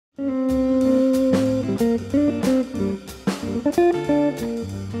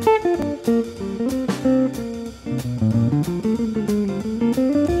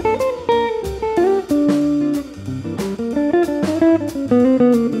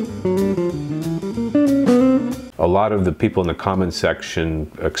lot of the people in the comment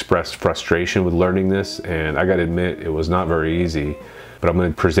section expressed frustration with learning this, and I gotta admit it was not very easy, but I'm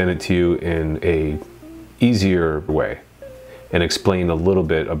going to present it to you in a easier way and explain a little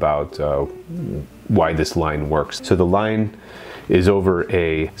bit about why this line works. So the line is over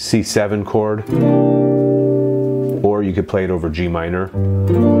a C7 chord, or you could play it over G minor,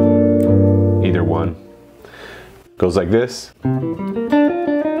 either one. Goes like this.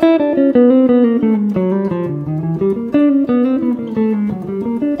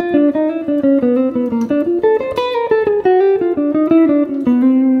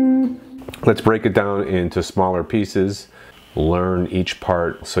 Let's break it down into smaller pieces, learn each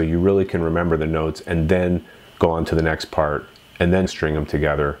part so you really can remember the notes, and then go on to the next part and then string them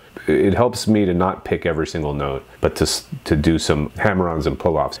together. It helps me to not pick every single note, but to do some hammer-ons and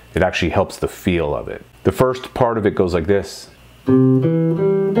pull-offs. It actually helps the feel of it. The first part of it goes like this.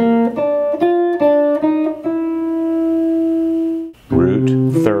 Root,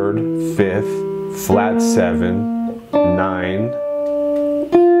 third, fifth, flat 7, 9,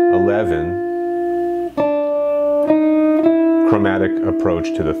 11, chromatic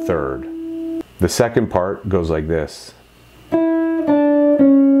approach to the third. The second part goes like this.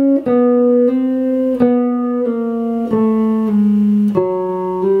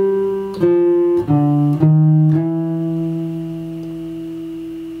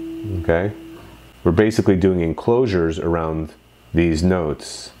 Okay? We're basically doing enclosures around these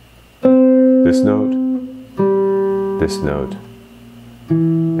notes. This note,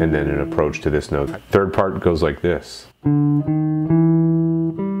 and then an approach to this note. Third part goes like this.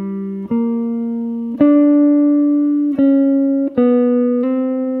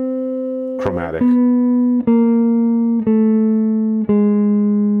 Chromatic.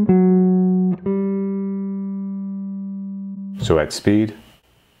 So at speed.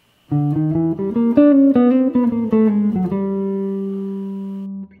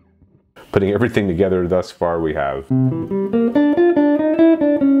 Putting everything together thus far, we have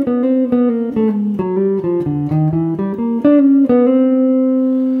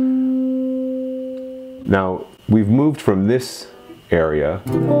now we've moved from this area,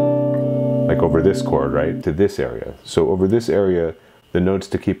 like over this chord, right, to this area. So over this area, the notes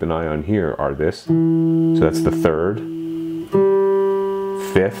to keep an eye on here are this. So that's the third,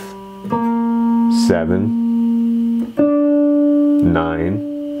 fifth, 7, 9,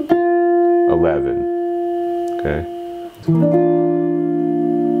 11. Okay.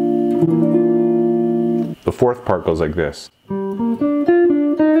 The fourth part goes like this.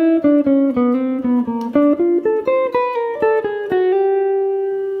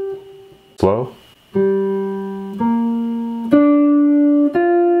 Slow.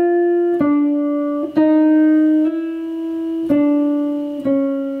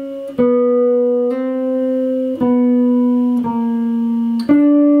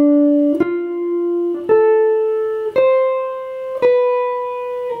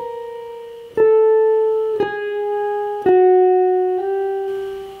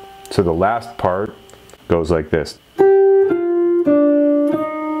 So the last part goes like this.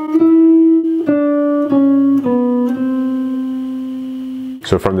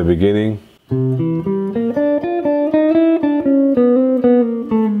 So from the beginning,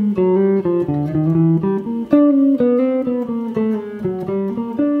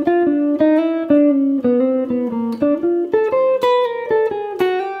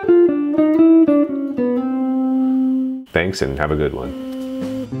 thanks and have a good one.